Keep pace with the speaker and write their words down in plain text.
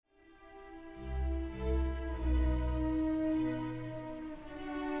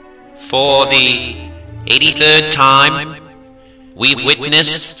For the 83rd time, we've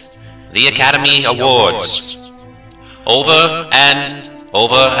witnessed the Academy Awards. Over and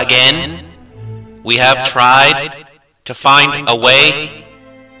over again, we have tried to find a way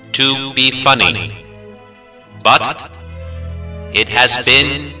to be funny, but it has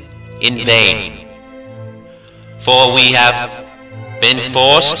been in vain. For we have been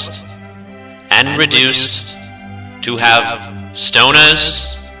forced and reduced to have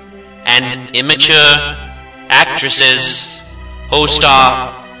stoners and immature actresses host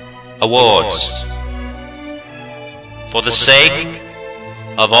our awards. For the sake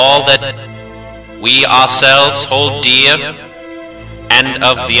of all that we ourselves hold dear, and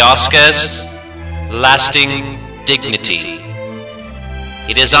of the Oscars' lasting dignity,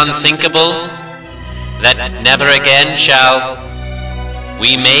 it is unthinkable that never again shall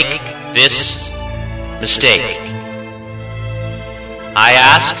we make this mistake. I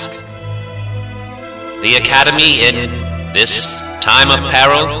ask the Academy in this time of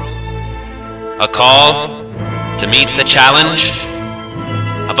peril a call to meet the challenge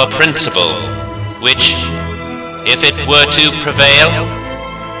of a principle which, if it were to prevail,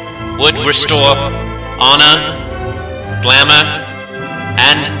 would restore honor, glamour,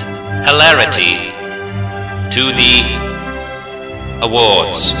 and hilarity to the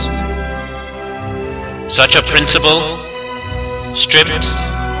awards. Such a principle, stripped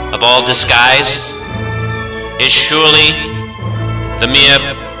of all disguise, is surely the mere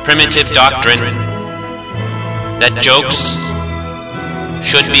primitive doctrine that jokes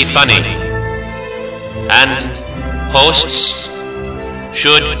should be funny and hosts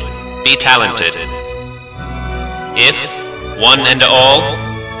should be talented. If, one and all,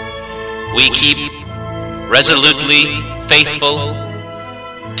 we keep resolutely faithful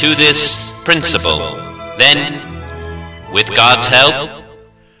to this principle, then, with God's help,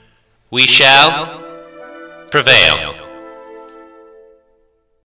 we shall prevail.